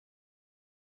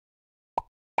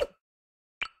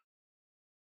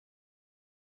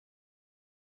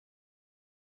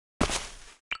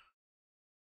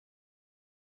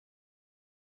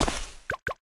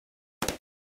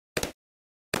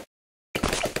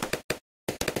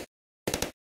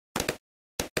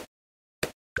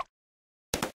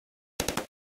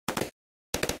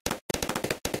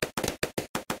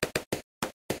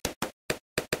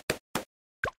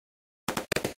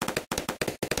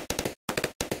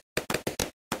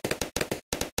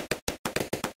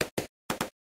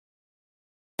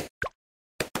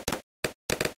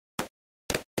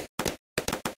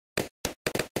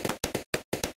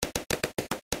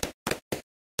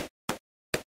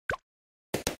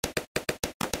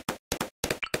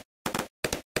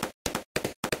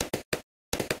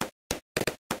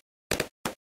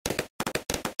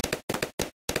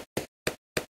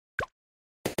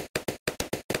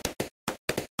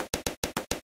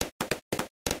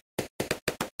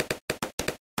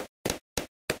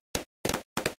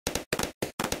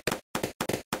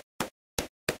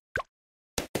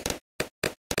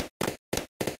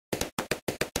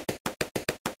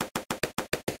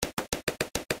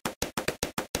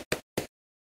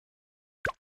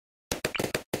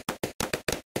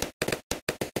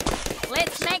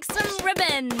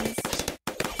weapons!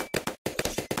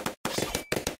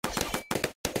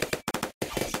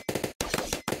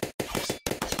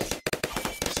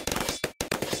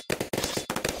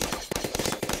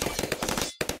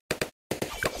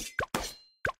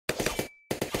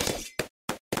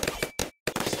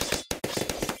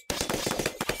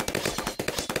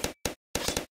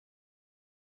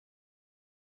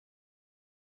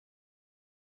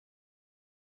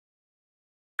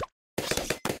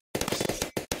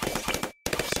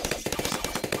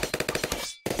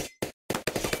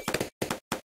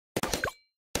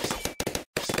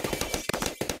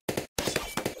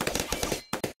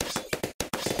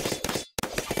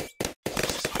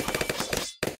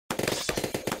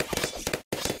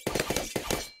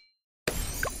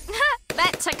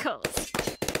 That tickles.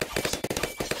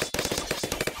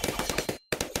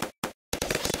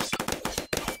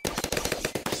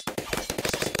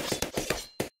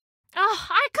 Oh,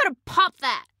 I could have popped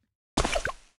that.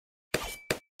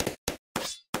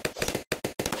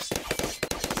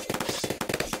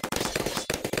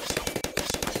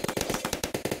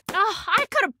 Oh, I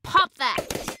could have popped that.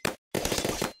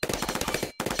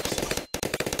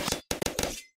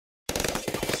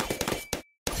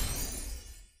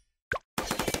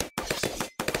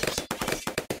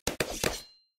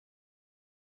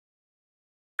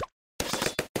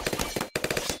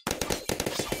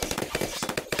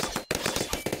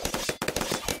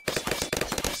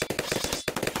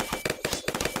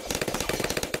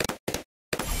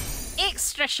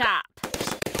 Extra sharp.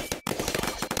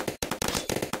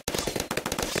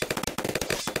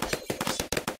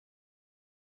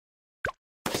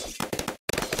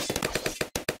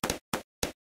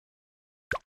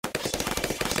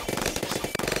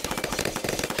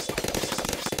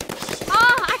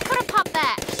 Oh, I could have popped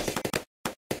that.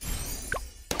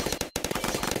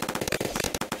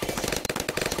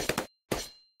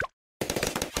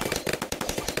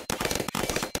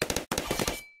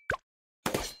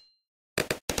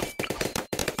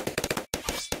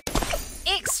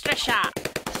 Extra sharp.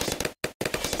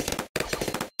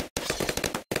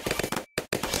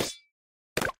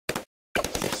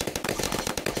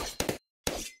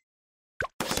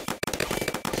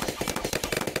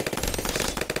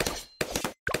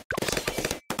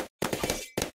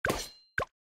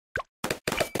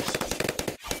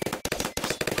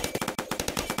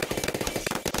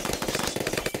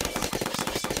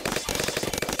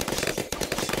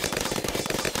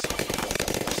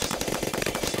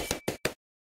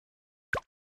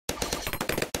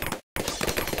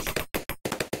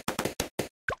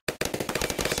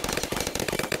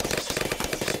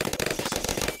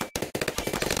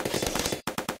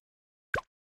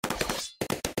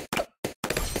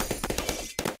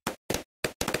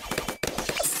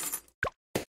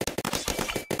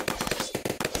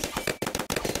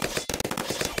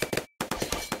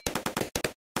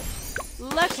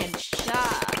 Looking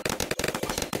sharp.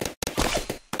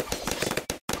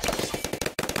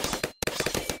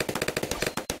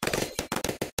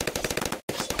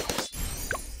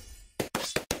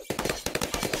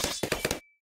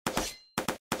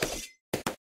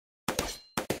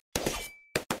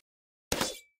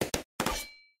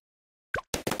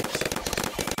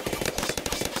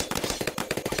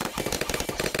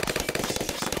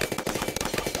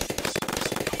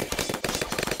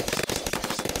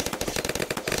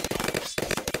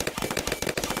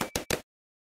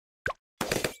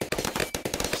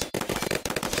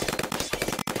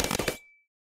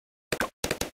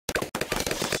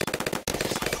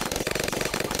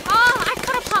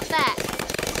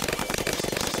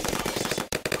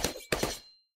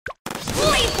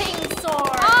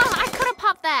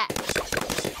 That.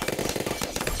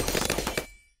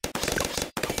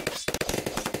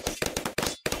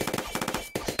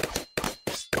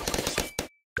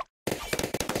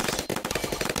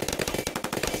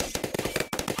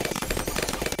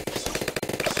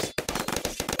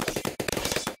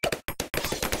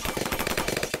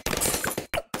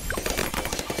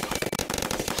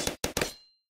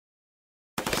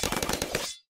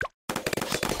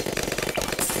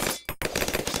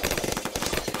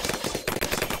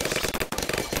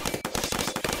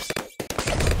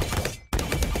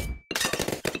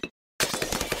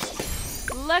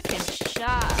 Looking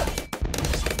sharp.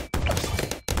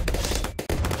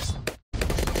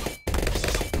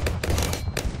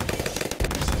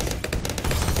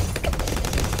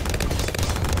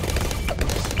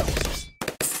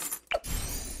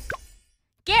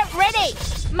 Get ready,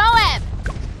 Moab!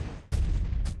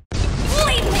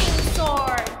 Leaping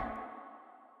sword!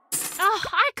 Oh,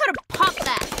 I could have popped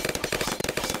that.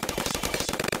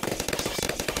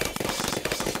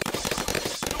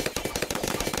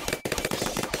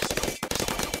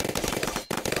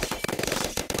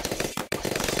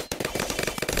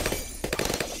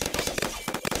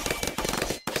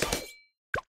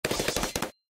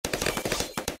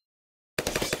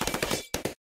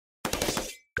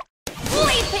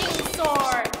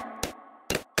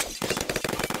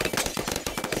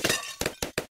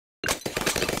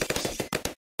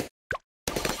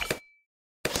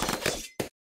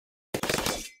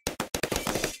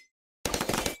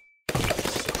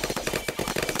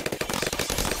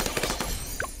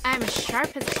 I'm as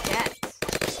sharp as it gets.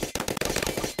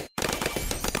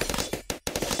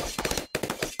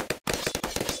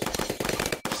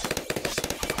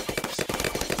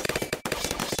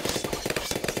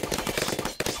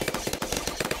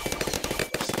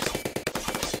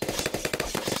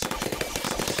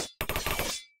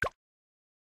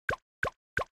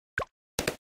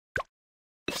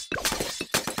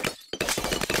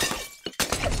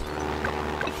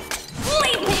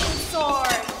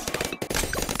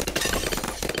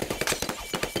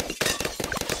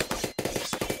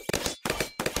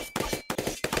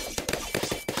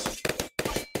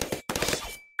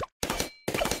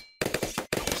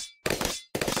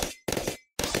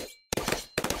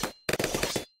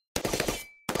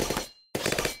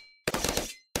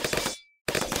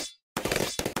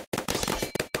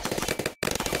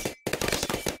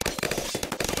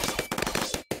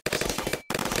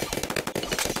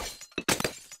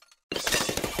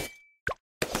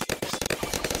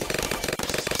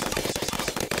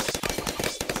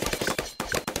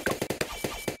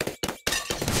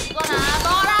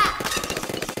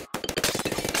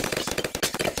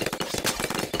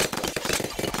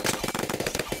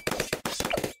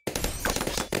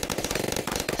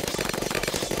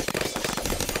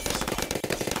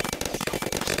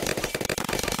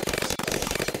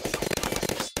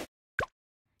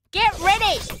 Get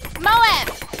ready! Mow him!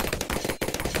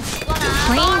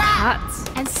 Clean cuts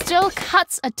and still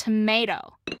cuts a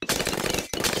tomato.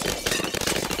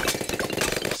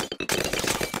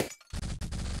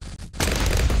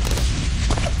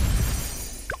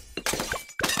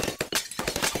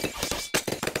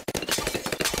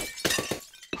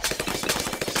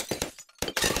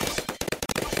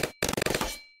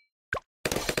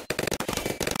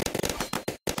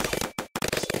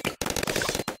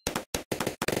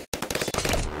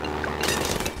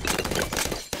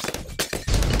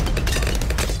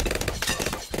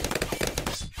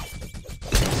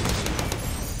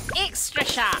 Extra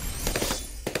sharp.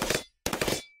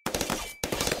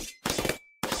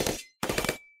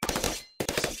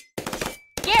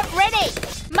 Get ready!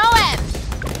 Mow him!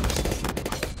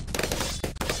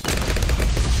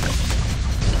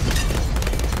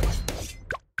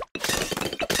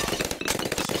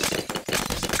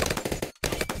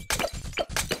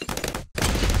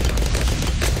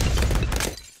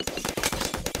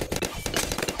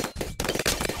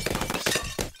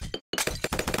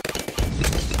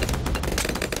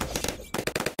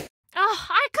 Oh,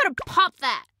 I could have popped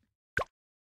that.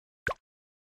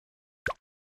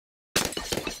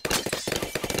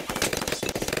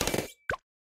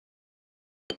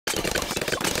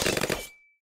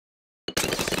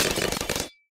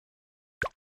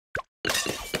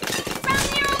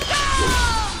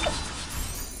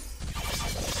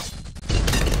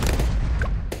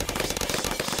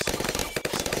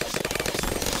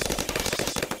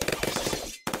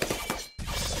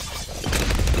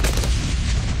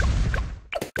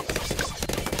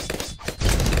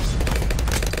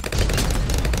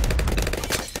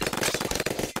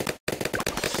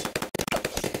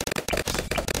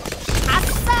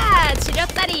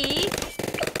 지렸다리.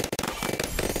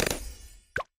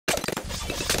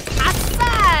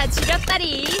 아싸!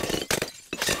 지렸다리.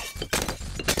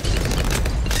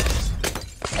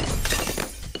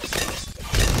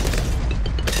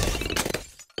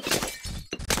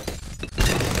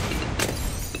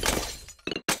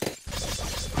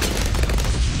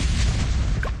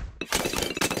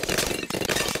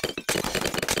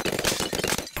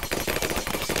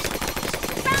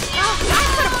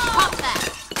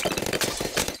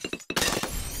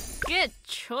 Good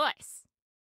choice.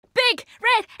 Big,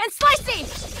 red, and spicy!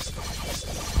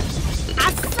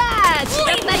 아싸!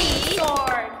 지렸다리!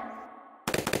 Sword!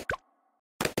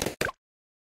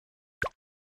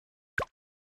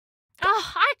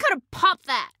 Oh, I could have popped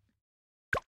that.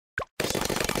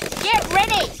 Get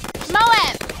ready! Mow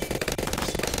him!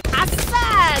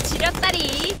 아싸!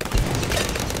 지렸다리!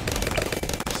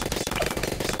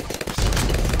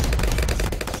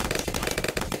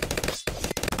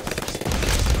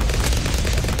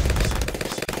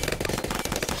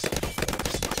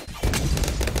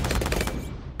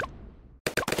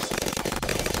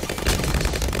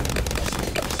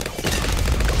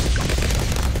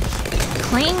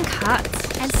 Clean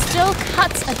cuts and still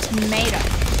cuts a tomato.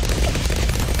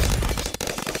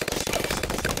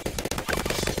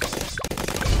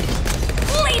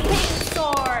 Leaping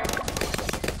sword!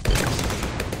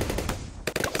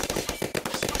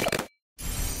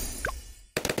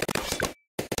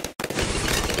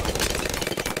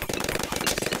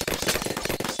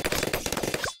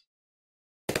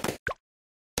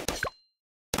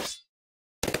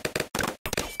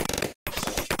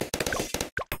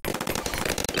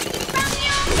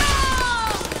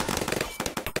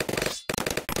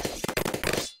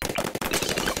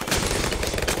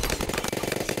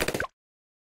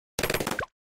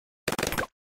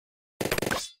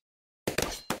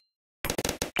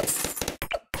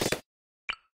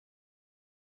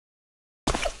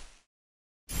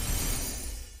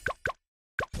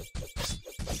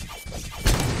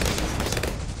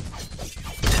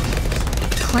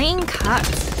 Clean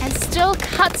cuts and still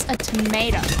cuts a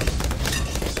tomato.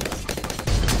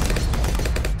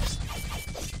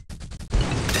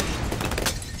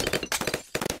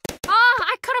 Oh,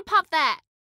 I could have popped that.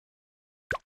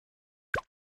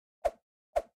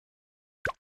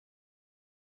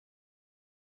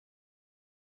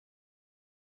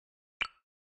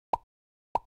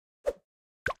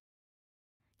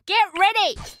 Get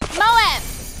ready! Moab!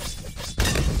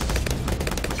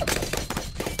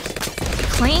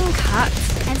 Clean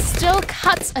cuts and still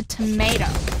cuts a tomato.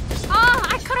 Oh,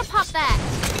 I could have popped that.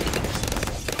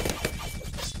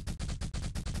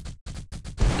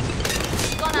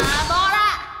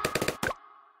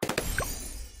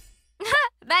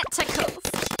 That tickles.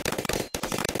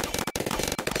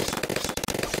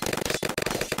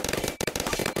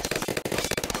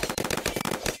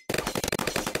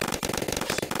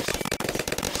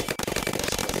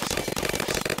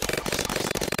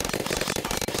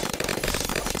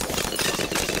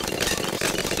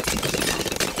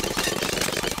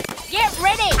 Get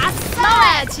ready!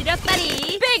 Moab!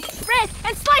 Big, red,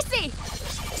 and spicy!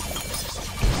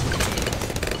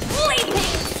 Leaping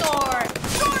sword!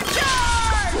 Sword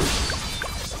charge!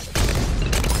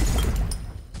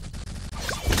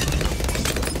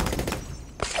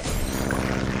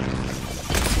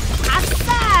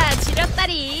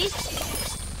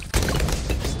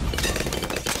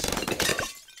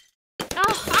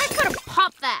 Oh, I could have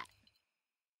popped that.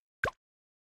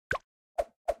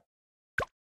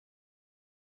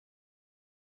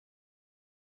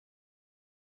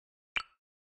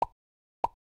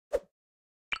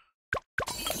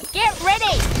 Get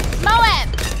ready! Moab!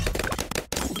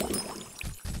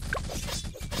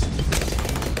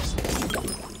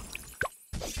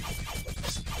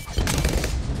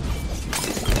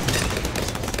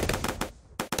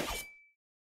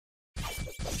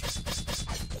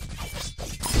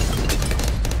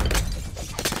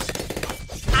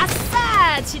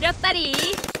 아싸! 지렸다리!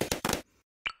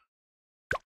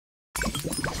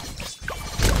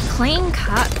 Clean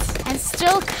cuts and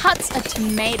still cuts a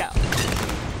tomato.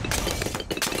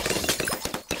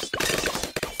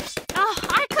 Oh,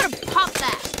 I could have popped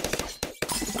that.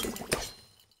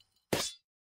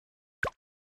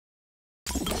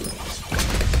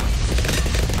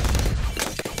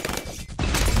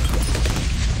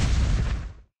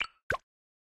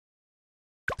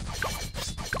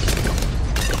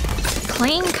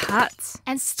 Clean cuts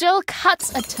and still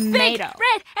cuts a tomato. Big,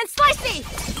 red, and spicy!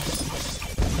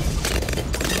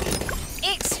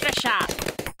 Extra sharp.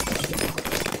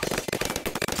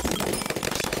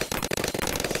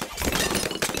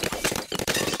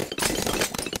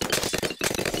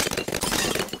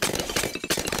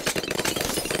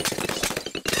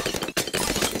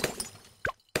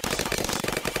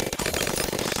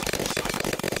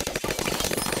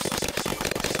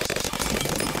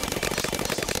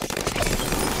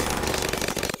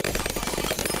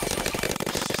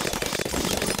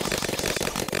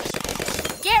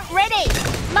 Get ready!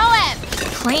 Moab!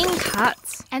 Clean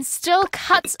cuts and still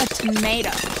cuts a tomato.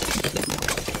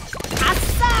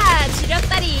 아싸!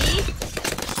 지렸다리!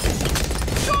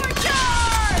 Sword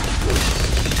charge!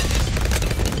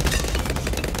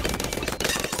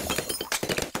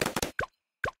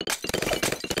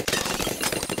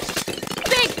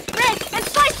 Big, red, and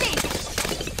spicy!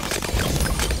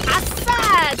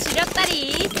 아싸! 지렸다리!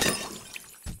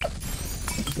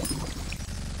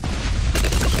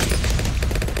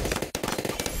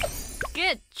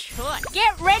 Good choice.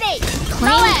 Get ready!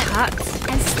 Clean cuts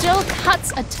and still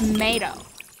cuts a tomato.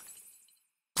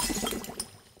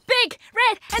 Big,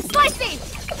 red, and spicy!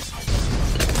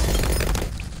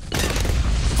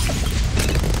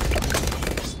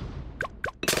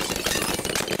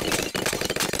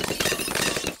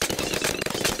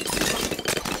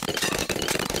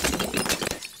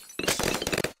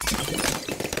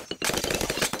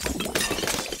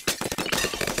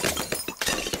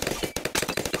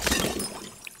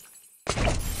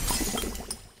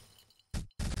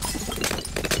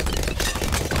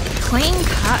 Clean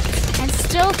cuts and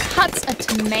still cuts a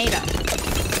tomato.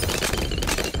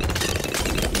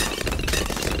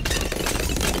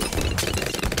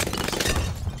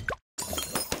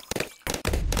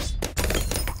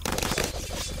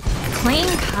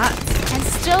 Clean cuts and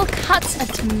still cuts a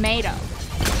tomato.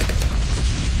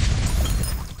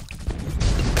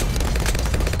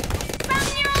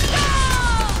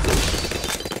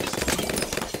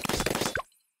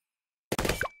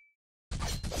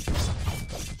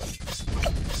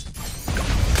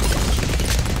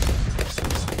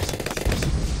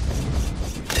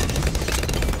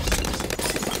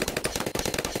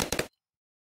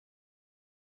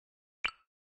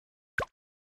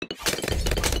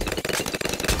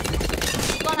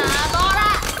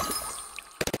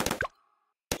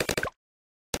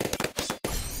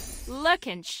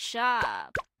 Looking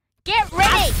sharp. Get ready!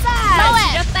 아싸!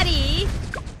 지렸다리.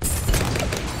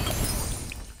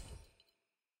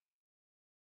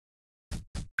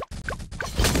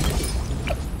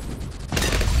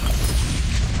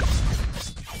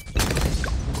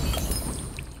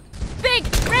 Big,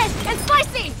 red, and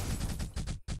spicy!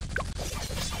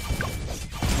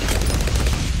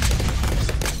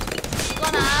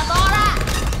 이거나 넣어라.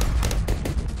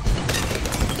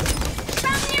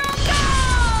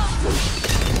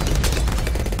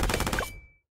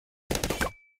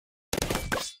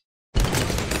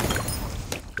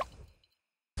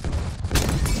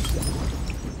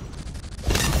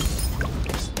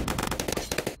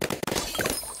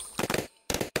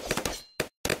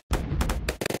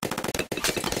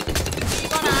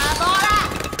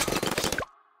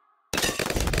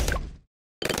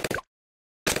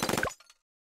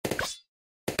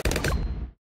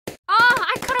 Oh,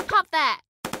 I could have popped that.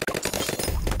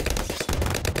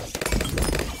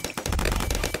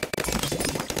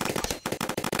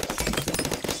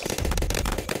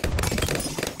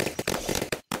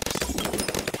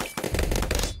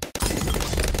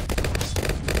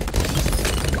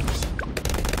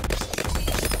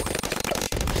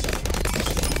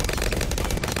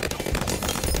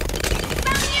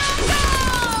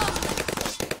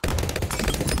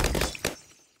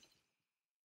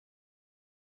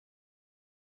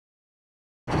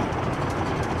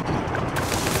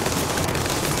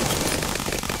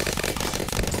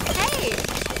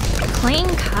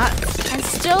 Clean cuts and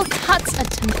still cuts a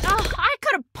tomato. Oh, I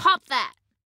could have popped that.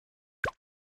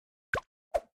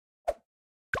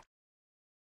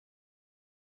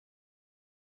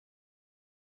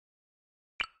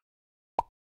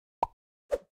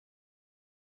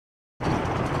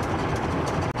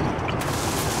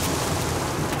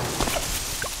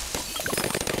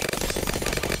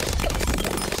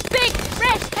 Big,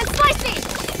 red, and spicy.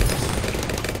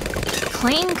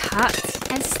 Clean cuts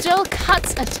and still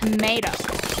cuts a tomato.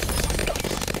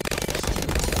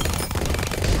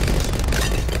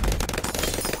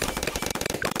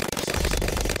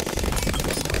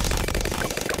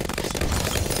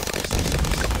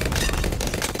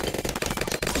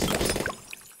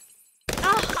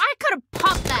 Oh, I could have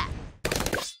popped that.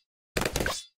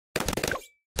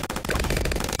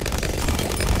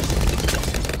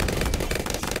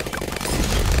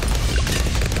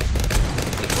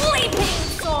 Leaping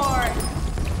sword.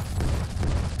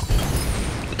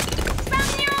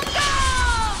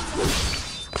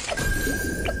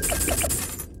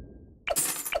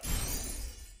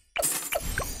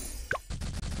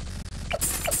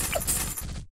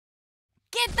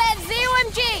 Get that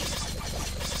ZOMG!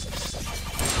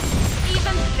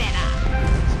 Even better.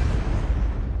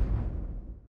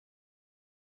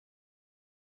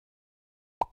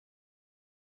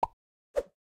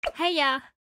 Hey ya.